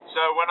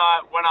when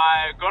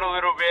I got a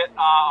little bit,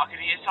 I could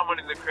hear someone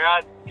in the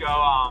crowd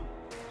go,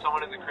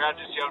 someone in the crowd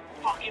just yelled,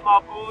 "Fuck him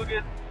up,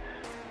 hooligan!"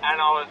 And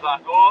I was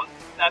like, "Oh,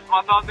 that's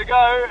my time to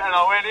go." And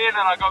I went in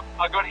and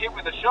I got hit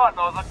with a shot, and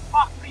I was like,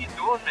 "Fuck, what are you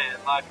doing, man?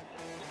 Like,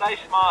 stay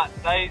smart,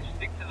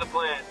 stick to the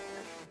plan."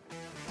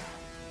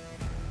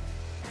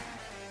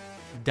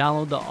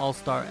 Download the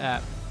All-Star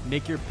app.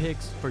 Make your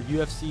picks for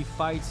UFC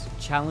fights,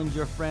 challenge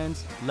your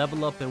friends,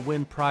 level up and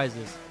win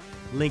prizes.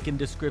 Link in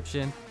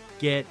description.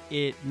 Get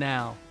it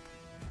now.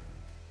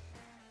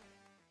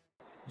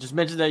 Just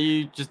mentioned that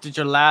you just did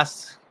your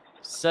last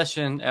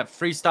session at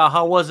Freestyle.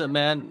 How was it,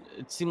 man?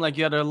 It seemed like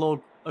you had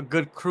a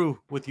good crew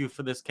with you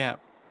for this camp.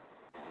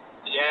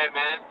 Yeah,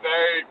 man,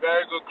 very,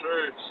 very good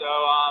crew.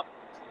 So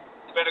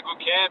it's been a good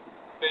camp.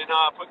 Been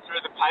put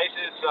through the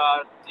paces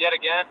yet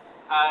again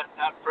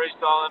at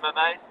Freestyle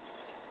MMA.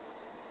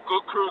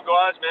 Good crew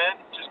guys,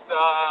 man. Just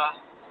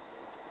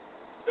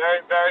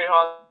very, very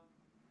high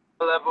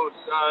level.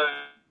 So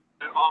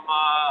I'm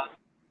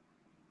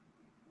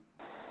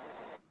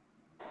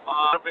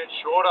a little bit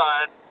shorter,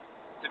 and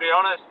to be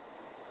honest,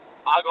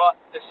 I got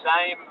the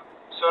same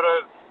sort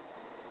of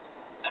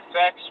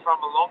effects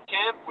from a long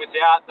camp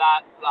without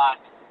that,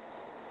 like,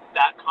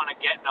 that kind of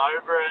getting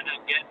over it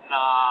and getting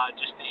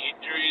just the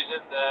injuries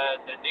and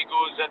the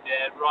niggles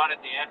right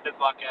at the end of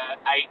like a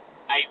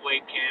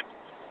eight-week camp.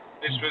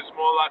 This was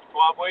more like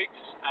 5 weeks,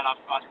 and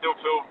I still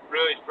feel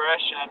really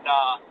fresh and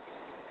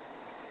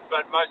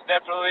but most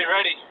definitely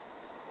ready.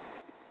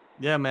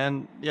 Yeah,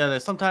 man. Yeah,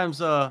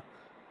 sometimes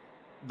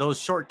those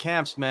short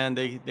camps, man,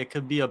 they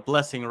could be a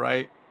blessing,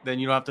 right? Then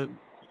you don't have to.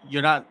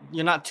 You're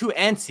not too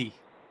antsy.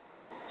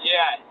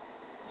 Yeah,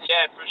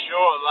 for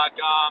sure. Like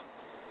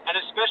and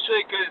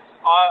especially because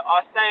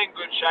I stay in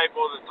good shape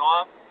all the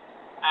time,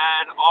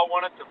 and I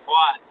wanted to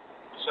fight.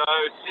 So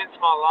since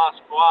my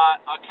last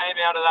fight, I came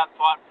out of that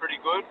fight pretty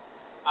good.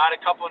 I had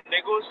a couple of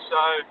niggles,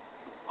 so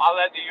I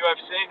let the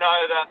UFC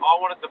know that I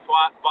wanted to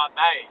fight by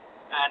May,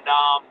 and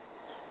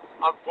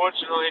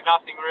unfortunately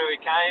nothing really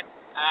came.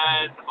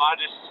 And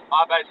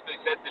I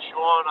basically said to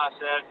Sean, I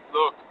said,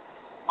 look,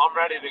 I'm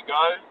ready to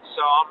go,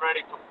 so I'm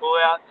ready for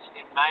pullouts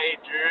in May,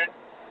 June,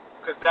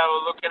 because they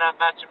were looking at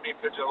matching me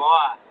for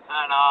July.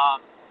 And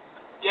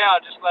I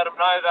just let them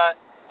know that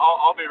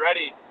I'll be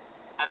ready.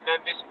 And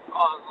then this,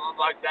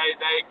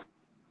 they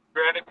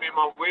granted me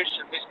my wish,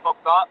 and this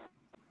popped up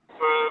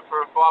for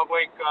a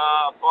 5-week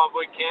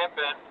camp,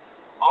 and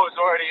I was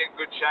already in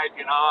good shape.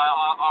 You know,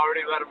 I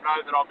already let them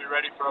know that I'll be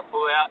ready for a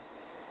pullout.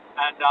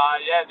 And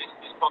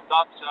this popped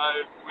up, so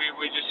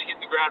we just hit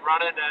the ground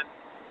running, and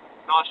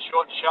nice,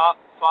 short, sharp,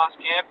 fast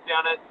camp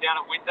down at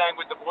Windang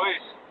with the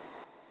boys.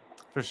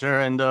 For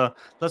sure. And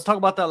let's talk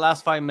about that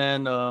last fight,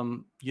 man.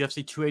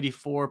 UFC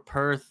 284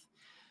 Perth.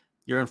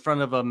 You're in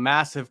front of a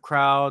massive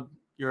crowd.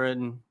 You're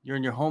in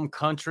your home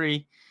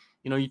country.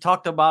 You know, you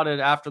talked about it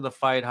after the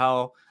fight,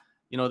 how,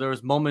 you know, there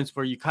was moments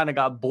where you kind of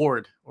got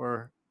bored,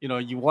 or, you know,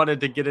 you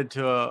wanted to get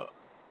into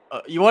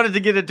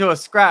a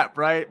scrap,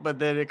 right? But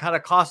then it kind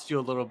of cost you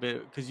a little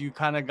bit because you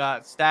kind of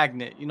got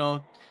stagnant. You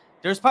know,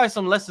 there's probably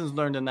some lessons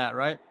learned in that,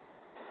 right?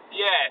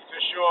 Yeah, for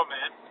sure,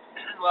 man.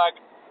 Like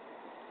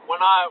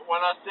when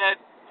I said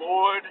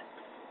bored,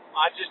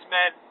 I just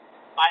meant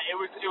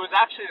it was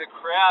actually the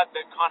crowd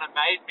that kind of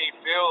made me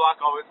feel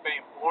like I was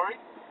being boring.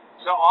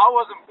 So I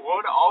wasn't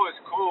bored. I was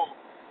cool.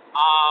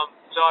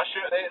 So I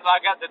should,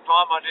 like, at the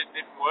time I just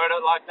didn't word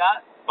it like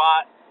that,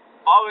 but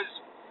I was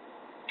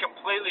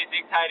completely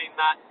dictating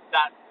that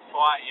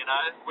fight, you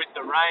know, with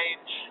the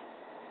range,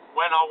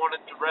 when I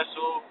wanted to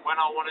wrestle, when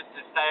I wanted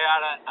to stay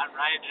out at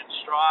range and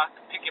strike,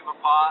 pick him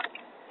apart,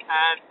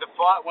 and the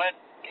fight went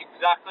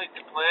exactly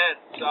to plan.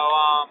 So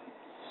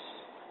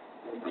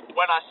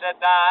when I said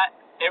that,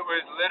 it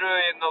was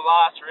literally in the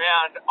last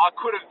round. I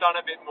could have done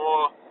a bit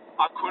more.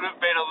 I could have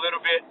been a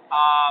little bit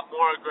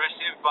more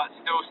aggressive, but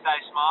still stay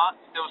smart,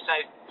 still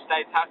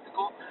stay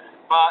tactical.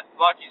 But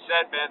like you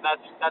said, man,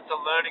 that's a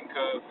learning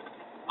curve.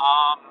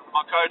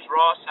 My coach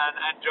Ross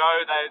and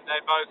Joe, they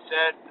both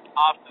said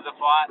after the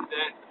fight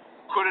that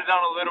could have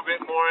done a little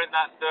bit more in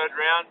that third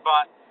round,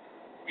 but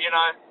you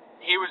know,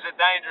 he was a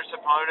dangerous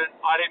opponent.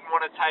 I didn't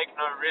want to take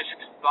no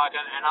risks, like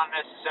an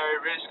unnecessary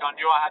risk. I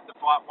knew I had to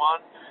fight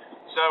one.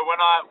 So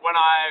when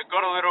I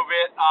got a little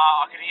bit,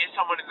 I could hear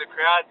someone in the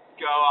crowd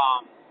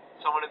go,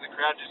 someone in the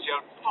crowd just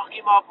yelled, "Fuck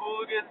him up,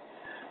 hooligan!"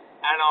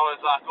 And I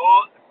was like,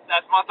 "Oh,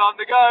 that's my time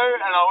to go."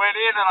 And I went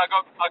in and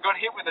I got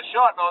hit with a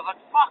shot, and I was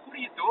like, "Fuck, what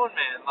are you doing,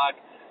 man? Like,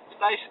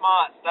 stay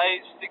smart,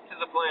 stick to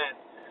the plan."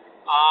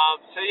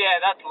 So yeah,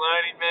 that's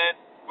learning, man.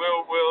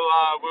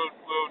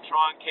 We'll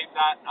try and keep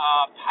that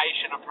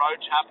patient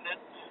approach happening.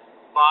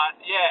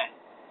 But yeah,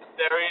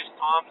 there is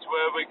times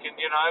where we can,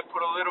 you know,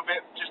 put a little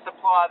bit, just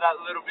apply that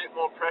little bit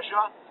more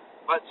pressure,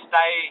 but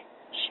stay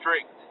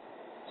strict,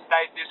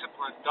 stay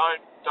disciplined.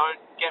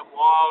 Don't get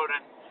wild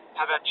and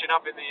have that chin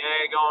up in the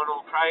air going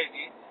all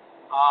crazy.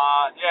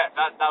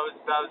 That was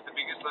the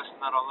biggest lesson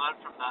that I learned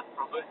from that,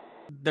 probably.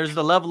 There's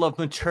the level of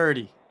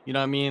maturity, you know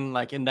what I mean,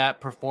 like in that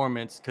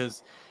performance,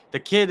 because the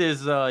kid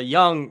is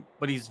young,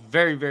 but he's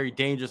very, very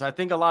dangerous. I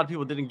think a lot of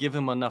people didn't give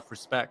him enough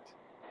respect.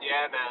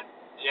 Yeah, man.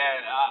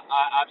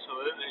 Yeah,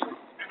 absolutely.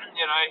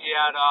 He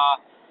had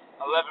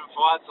 11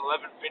 fights,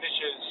 11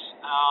 finishes,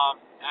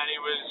 and he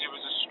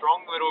was a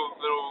strong little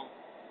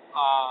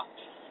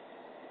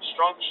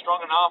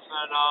strong enough,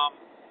 and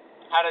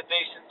had a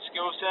decent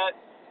skill set.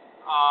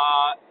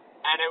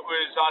 And it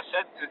was, I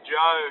said to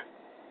Joe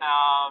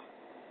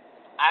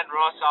and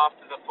Ross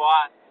after the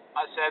fight,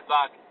 I said,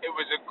 like, it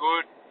was a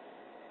good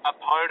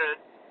opponent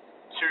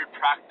to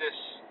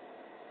practice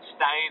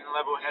staying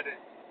level-headed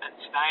and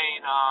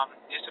staying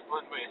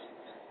disciplined with,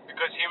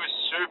 because he was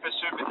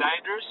super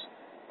dangerous.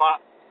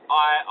 But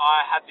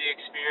I had the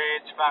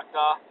experience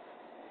factor,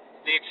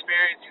 the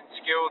experience and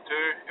skill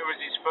too. It was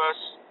his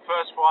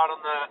first fight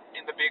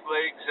in the big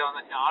leagues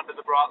under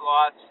the bright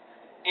lights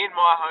in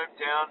my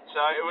hometown, so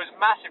it was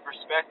massive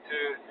respect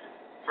to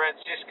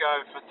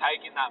Francisco for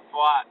taking that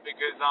fight,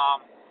 because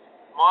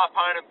my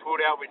opponent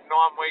pulled out with 9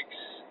 weeks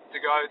to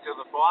go to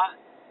the fight,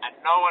 and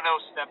no one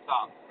else stepped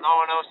up.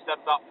 No one else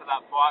stepped up for that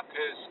fight,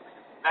 because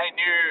they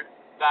knew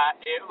that,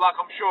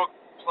 I'm sure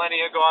plenty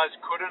of guys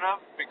couldn't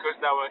have because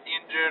they were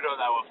injured or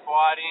they were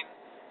fighting.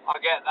 I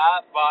get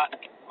that, but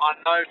I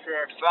know for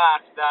a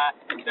fact that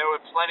there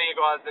were plenty of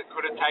guys that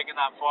could have taken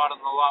that fight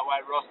on the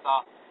lightweight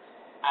roster,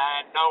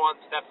 and no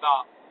one stepped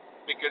up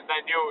because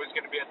they knew it was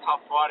going to be a tough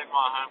fight in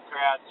my home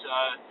crowd. So,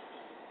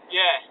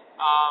 yeah,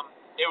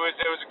 it was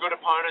a good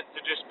opponent to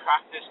just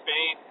practice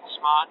being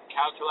smart and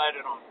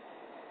calculated on.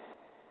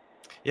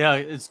 Yeah,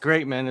 it's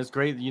great, man. It's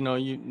great.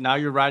 Now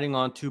you're riding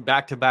on 2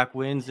 back-to-back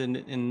wins,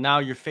 and now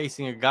you're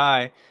facing a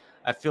guy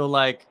I feel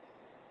like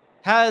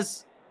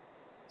has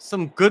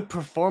some good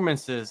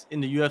performances in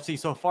the UFC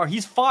so far.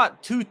 He's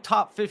fought 2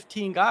 top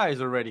 15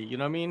 guys already. You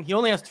know what I mean? He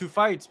only has 2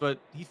 fights, but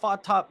he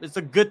fought top. It's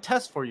a good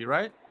test for you,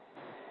 right?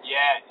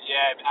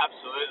 Yeah,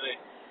 absolutely.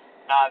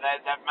 No,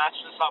 they've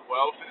matched us up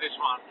well for this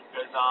one,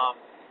 because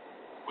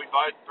we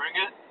both bring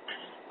it,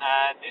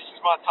 and this is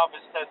my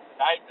toughest test to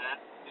date,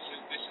 man. This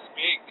is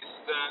big. This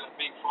is a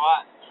big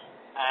fight,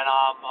 and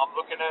I'm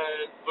looking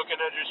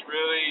to just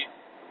really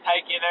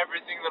take in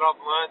everything that I've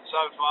learned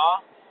so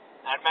far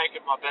and make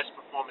it my best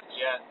performance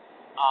yet.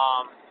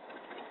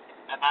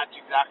 And that's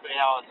exactly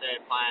how I see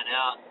it playing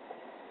out.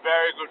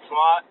 Very good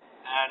fight,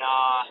 and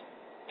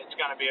it's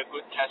going to be a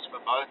good test for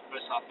both of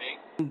us, I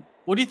think.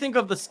 What do you think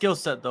of the skill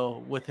set,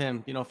 though, with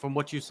him, from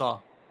what you saw?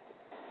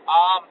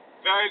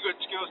 Very good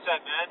skill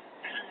set, man.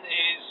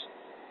 He's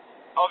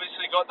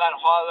obviously got that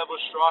high-level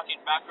striking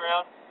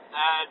background,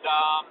 and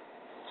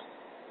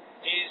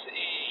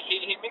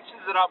he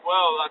mixes it up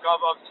well. Like,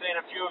 I've seen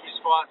a few of his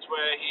fights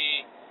where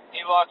he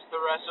likes to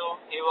wrestle,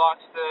 he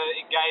likes to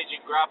engage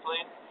in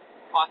grappling.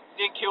 I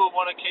think he'll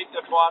want to keep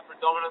the fight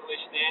predominantly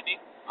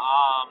standing,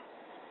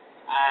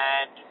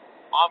 and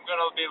I'm going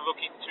to be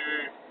looking to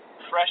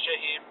pressure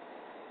him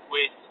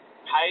with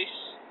pace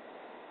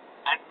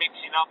and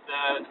mixing up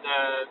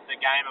the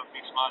game of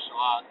mixed martial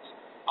arts.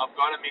 I've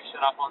got to mix it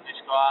up on this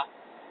guy,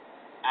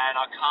 and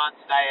I can't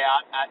stay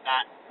out at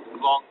that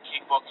long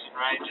kickboxing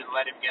range and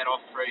let him get off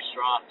 3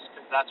 strikes,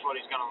 because that's what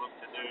he's going to look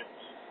to do.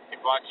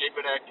 If I keep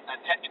it a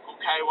technical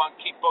K1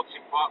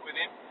 kickboxing fight with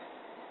him,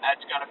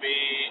 it's going to be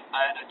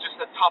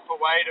just a tougher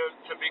way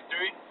to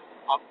victory.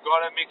 I've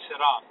got to mix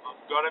it up.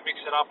 I've got to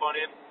mix it up on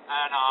him,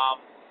 and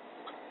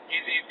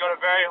he's got a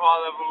very high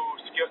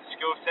level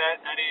skill set,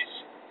 and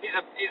he's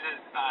a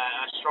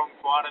strong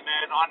fighter,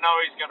 man. I know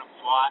he's going to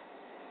fight.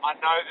 I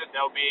know that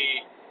there'll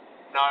be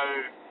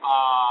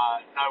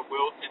no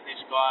wilt in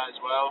this guy as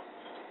well,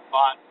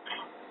 but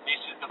this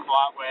is the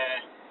fight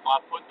where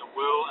I put the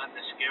will and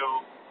the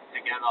skill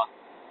together.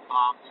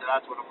 So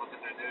that's what I'm looking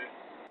to do.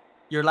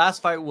 Your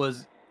last fight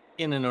was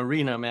in an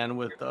arena, man,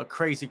 with a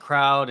crazy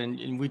crowd,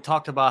 and we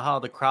talked about how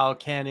the crowd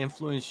can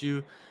influence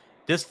you.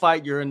 This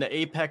fight, you're in the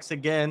apex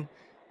again.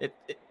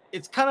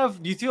 It's kind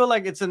of, do you feel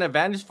like it's an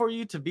advantage for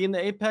you to be in the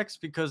apex,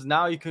 because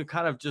now you can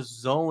kind of just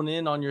zone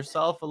in on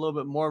yourself a little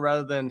bit more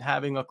rather than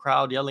having a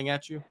crowd yelling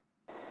at you?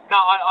 No,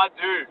 I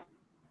do.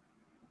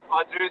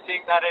 I do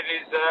think that it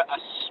is a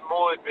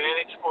small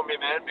advantage for me,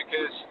 man,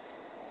 because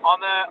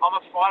I'm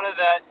a fighter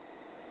that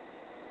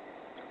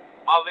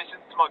I listen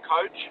to my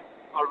coach.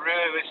 I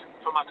really listen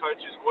for my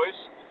coach's voice.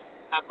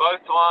 And both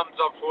times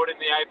I've fought in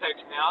the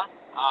Apex now,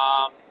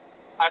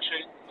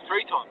 actually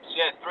 3 times.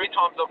 Yeah, 3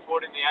 times I've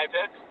fought in the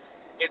Apex.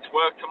 It's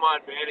worked to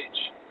my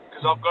advantage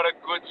because I've got a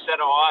good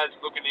set of eyes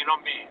looking in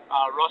on me.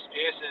 Ross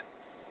Pearson,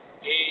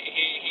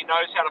 he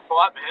knows how to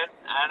fight, man,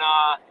 and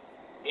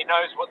he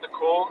knows what to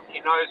call.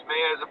 He knows me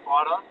as a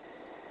fighter.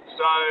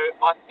 So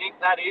I think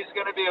that is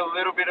going to be a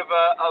little bit of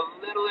a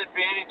little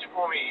advantage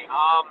for me.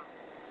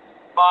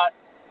 But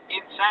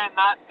in saying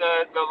that,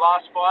 the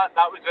last fight,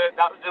 that was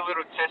a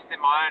little test in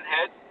my own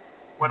head.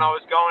 When I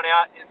was going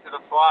out into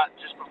the fight,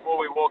 just before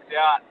we walked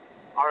out,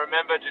 I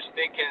remember just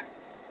thinking,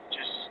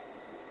 just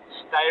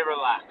stay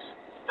relaxed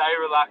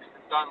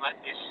and don't let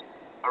this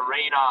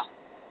arena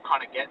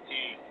kind of get to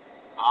you.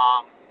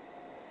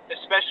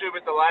 Especially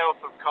with the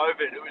layoff of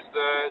COVID. It was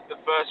the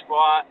first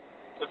fight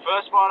The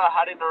first fight I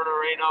had in an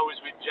arena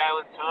was with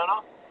Jalen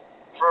Turner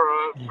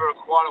for Yeah.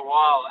 quite a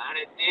while, and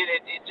it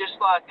just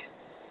got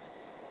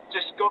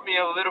me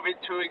a little bit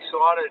too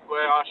excited,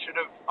 where I should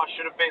have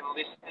been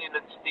listening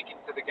and sticking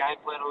to the game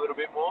plan a little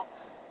bit more.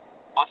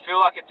 I feel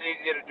like it's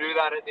easier to do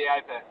that at the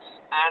Apex,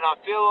 and I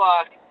feel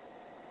like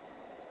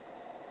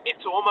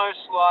it's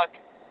almost like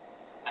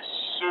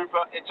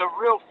it's a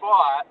real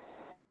fight,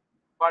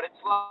 but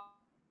it's like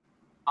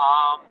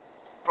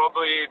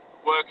probably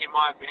working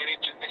my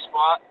advantage in this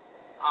fight.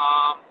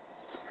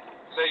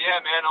 So yeah,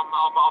 man,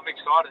 I'm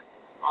excited.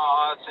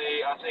 I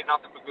see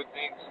nothing but good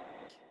things.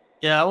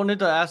 Yeah, I wanted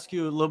to ask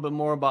you a little bit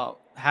more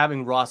about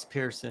having Ross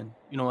Pearson,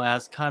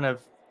 as kind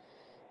of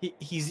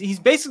he's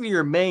basically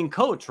your main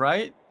coach,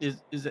 right?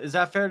 Is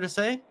that fair to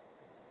say?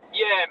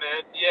 Yeah,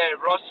 man. Yeah,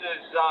 Ross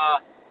is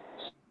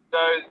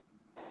so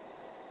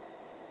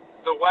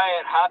the way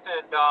it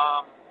happened,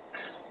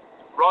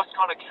 Ross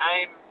kind of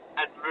came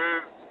and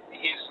moved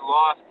his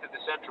life to the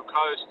Central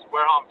Coast,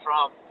 where I'm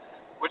from,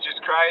 which is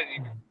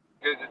crazy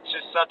because it's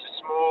just such a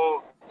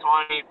small,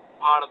 tiny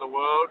part of the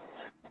world.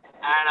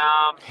 And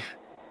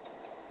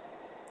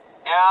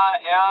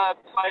our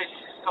place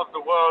of the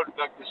world,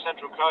 like the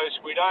Central Coast,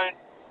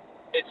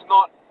 it's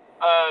not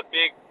a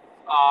big,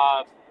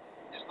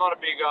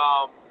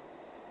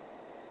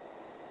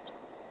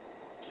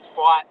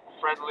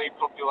 fight-friendly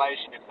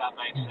population, if that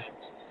makes sense.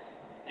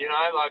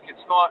 Like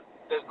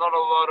there's not a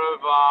lot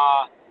of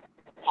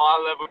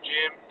high-level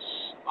gyms.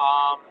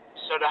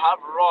 So to have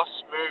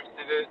Ross move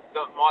to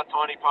my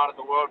tiny part of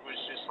the world was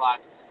just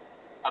like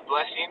a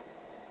blessing,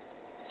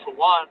 for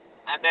one,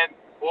 and then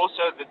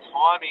also the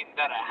timing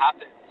that it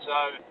happened. So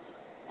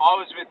I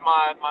was with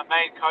my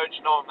main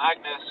coach, Noah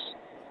Magnus.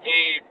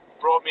 He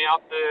brought me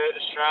up the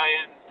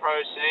Australian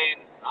pro scene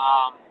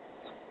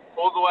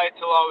all the way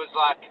till I was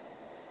like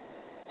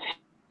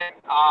 9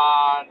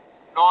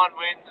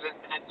 wins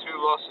and 2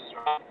 losses,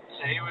 right?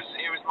 So he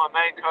was my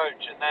main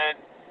coach, and then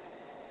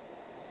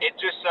it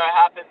just so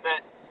happened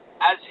that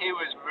as he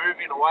was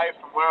moving away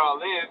from where I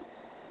live,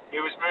 he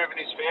was moving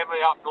his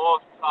family up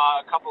north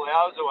a couple of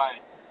hours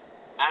away.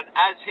 And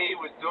as he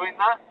was doing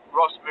that,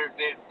 Ross moved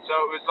in. So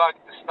it was like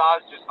the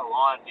stars just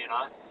aligned,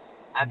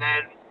 And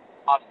then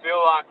I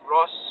feel like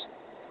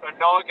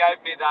Noah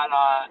gave me that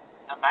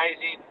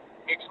amazing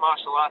mixed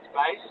martial arts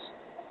base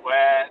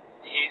where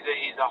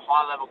he's a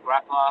high-level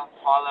grappler,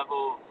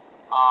 high-level,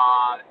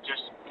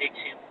 just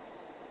mixing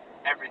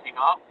everything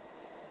up.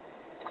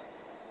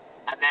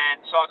 And then,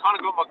 so I kind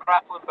of got my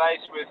grappling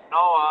base with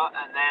Noah,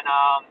 and then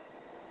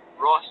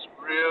Ross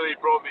really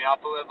brought me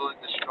up a level in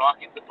the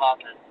striking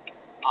department.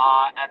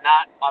 And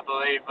that, I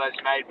believe, has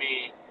made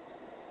me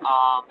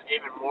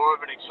even more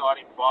of an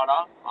exciting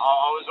fighter.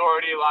 I was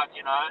already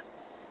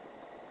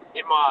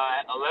in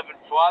my 11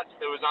 fights,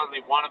 there was only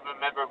one of them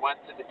ever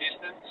went to the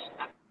distance.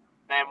 And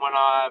then when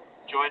I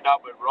joined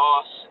up with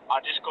Ross,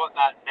 I just got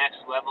that next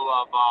level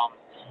of high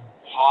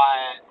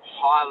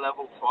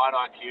level fight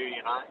IQ,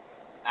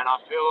 And I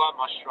feel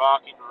like my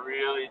striking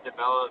really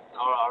developed.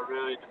 I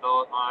really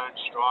developed my own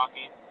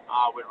striking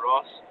with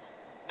Ross,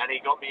 and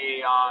he got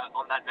me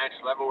on that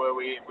next level where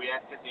we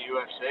entered the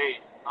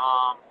UFC.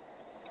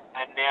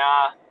 And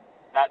now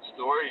that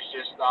story's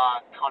just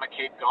kind of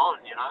keep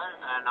going,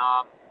 And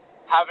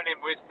having him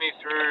with me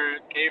through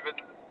even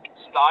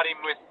starting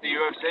with the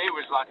UFC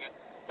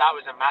that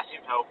was a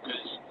massive help,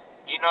 because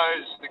he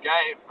knows the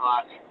game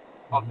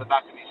off the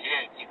back of his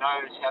hand. He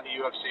knows how the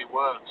UFC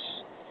works.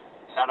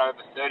 He's had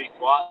over 30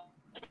 fights,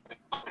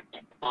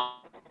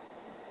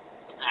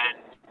 and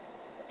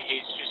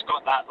he's just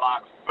got that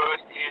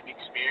first-hand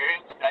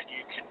experience that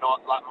you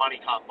cannot, money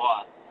can't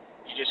buy.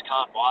 You just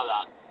can't buy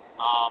that.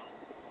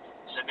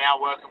 So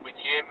now working with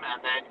him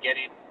and then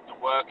getting the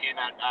work in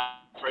at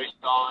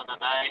Freestyle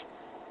MMA,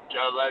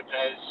 Joe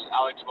Lopez,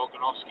 Alex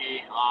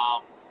Volkanovski,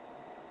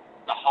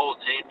 the whole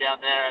team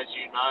down there, as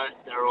you know,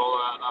 they're all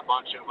a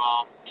bunch of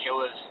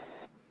killers.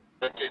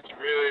 But it's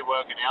really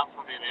working out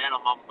for me, man.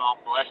 I'm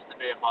blessed to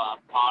be a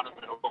part of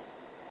it all.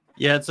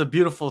 Yeah, it's a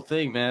beautiful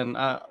thing, man.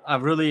 I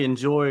really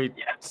enjoyed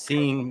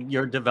seeing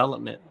your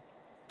development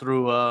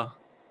through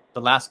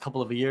the last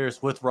couple of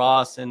years with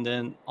Ross, and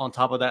then on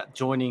top of that,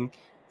 joining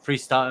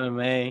Freestyle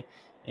MMA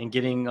and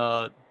getting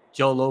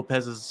Joe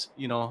Lopez's,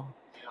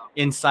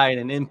 insight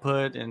and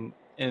input, and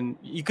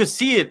you could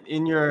see it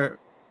in your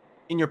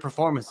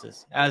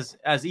performances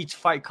as each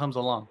fight comes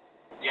along.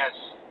 Yes,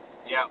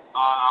 yeah,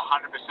 I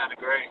 100%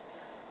 agree.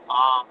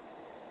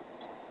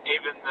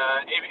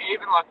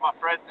 Even like my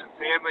friends and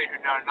family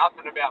who know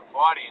nothing about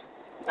fighting,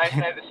 they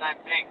say the same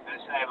thing. They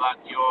say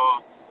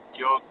you're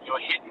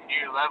hitting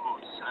new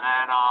levels, and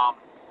I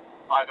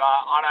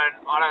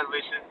don't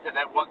listen to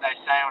what they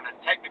say on a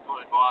technical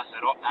advice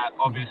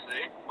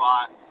obviously,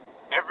 but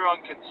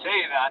everyone can see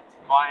that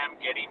I am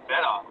getting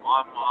better.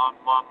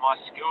 My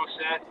skill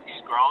set is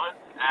growing,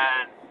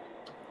 and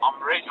I'm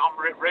reaching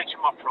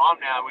my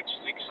prime now, which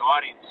is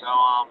exciting. So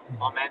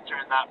I'm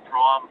entering that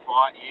prime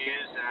fight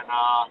years, and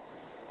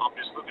I'm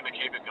just looking to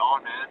keep it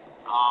going, man.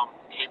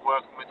 Keep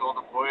working with all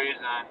the boys,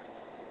 and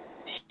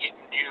hit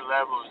new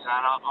levels.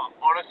 And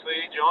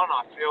honestly, John,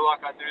 I feel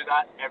like I do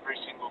that every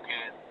single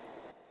camp.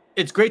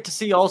 It's great to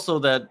see also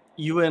that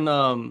you and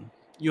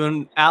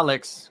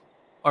Alex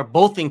are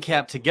both in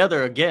camp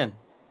together again.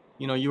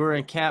 You know, you were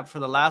in camp for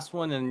the last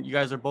one, and you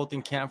guys are both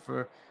in camp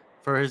for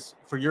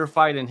your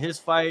fight and his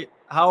fight.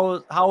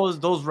 How has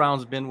those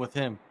rounds been with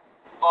him?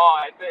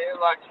 Oh,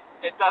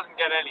 it doesn't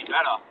get any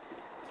better.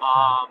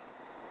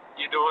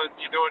 You're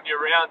doing your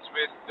rounds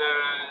with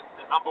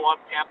the number one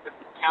pound for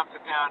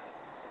pound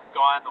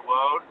guy in the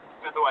world,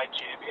 featherweight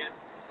champion,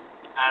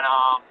 and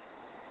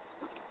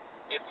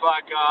it's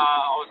like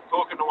I was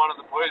talking to one of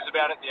the boys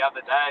about it the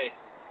other day.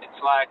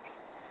 It's like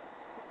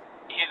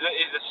he's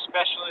a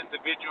special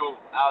individual,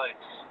 Alex,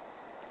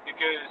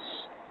 because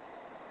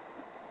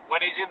when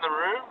he's in the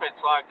room,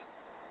 it's like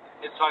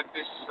this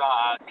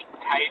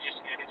contagious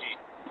energy,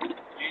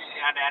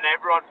 and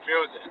everyone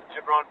feels it.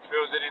 Everyone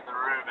feels it in the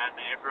room, and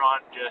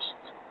everyone just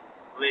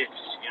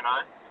lifts. You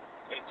know,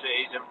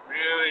 he's a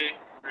really,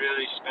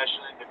 really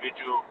special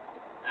individual,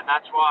 and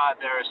that's why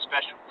they're a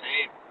special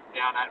team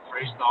down at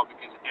Freestyle,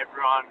 because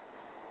everyone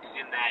is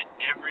in there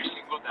every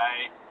single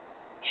day,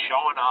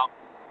 showing up,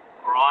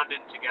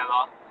 grinding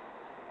together,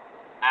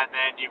 and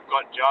then you've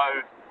got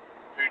Joe,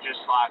 who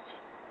just like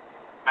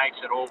makes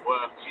it all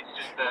work. He's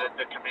just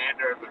the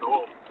commander of it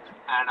all,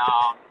 and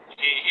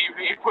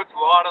he puts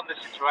light on the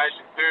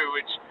situation too,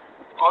 which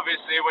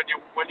obviously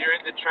when you're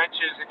in the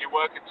trenches and you're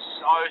working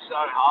so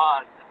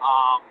hard,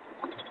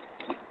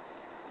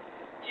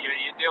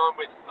 you're dealing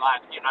with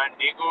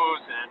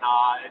niggles, and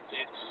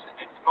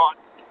it's not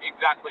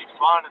exactly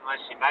fun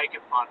unless you make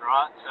it fun,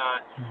 right? So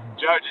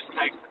Joe just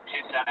takes the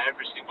piss out of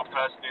every single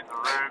person in the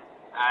room,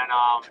 and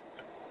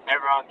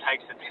everyone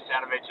takes the piss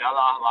out of each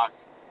other.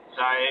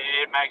 So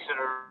it makes it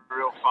a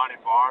real fun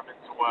environment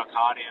to work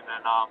hard in,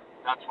 and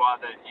that's why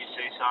you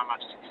see so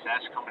much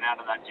success coming out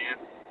of that gym.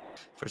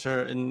 For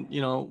sure. And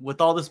with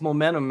all this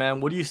momentum,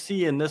 man, what do you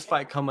see in this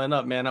fight coming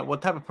up, man?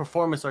 What type of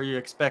performance are you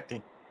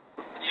expecting?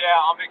 Yeah,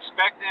 I'm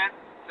expecting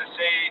to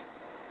see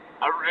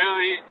a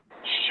really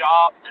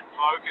sharp and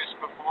focused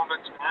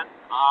performance, man.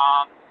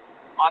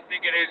 I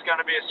think it is going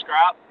to be a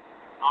scrap.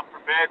 I'm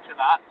prepared for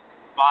that,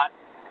 but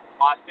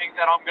I think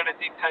that I'm going to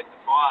dictate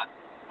the fight.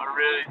 I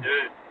really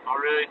do. I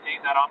really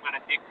think that I'm going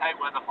to dictate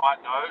where the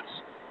fight goes,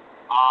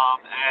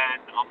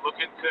 and I'm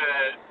looking to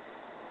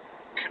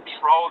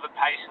control the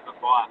pace of the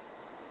fight,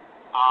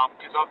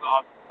 because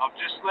I've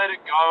just let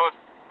it go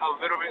a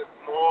little bit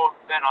more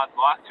than I'd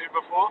like to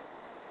before,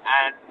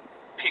 and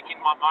picking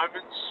my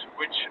moments,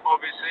 which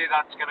obviously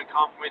that's going to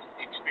come with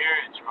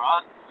experience,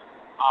 right?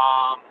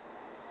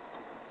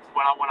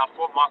 When I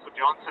fought Michael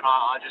Johnson,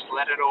 I just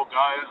let it all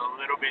go a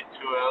little bit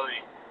too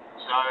early.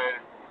 So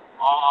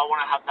I want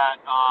to have that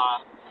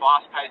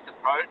fast-paced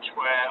approach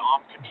where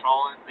I'm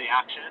controlling the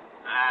action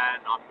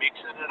and I'm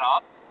mixing it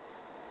up,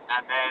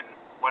 and then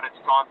when it's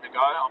time to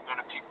go, I'm going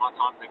to pick my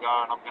time to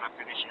go and I'm going to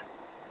finish it.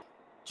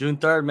 June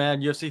 3rd,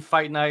 man, UFC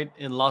Fight Night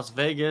in Las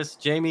Vegas.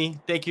 Jamie,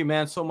 thank you,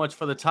 man, so much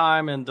for the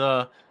time, and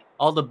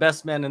all the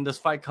best, man, in this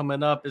fight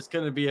coming up. It's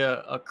going to be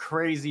a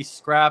crazy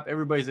scrap.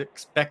 Everybody's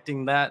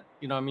expecting that,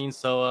 you know what I mean?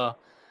 So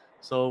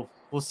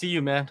we'll see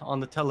you, man,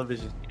 on the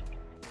television.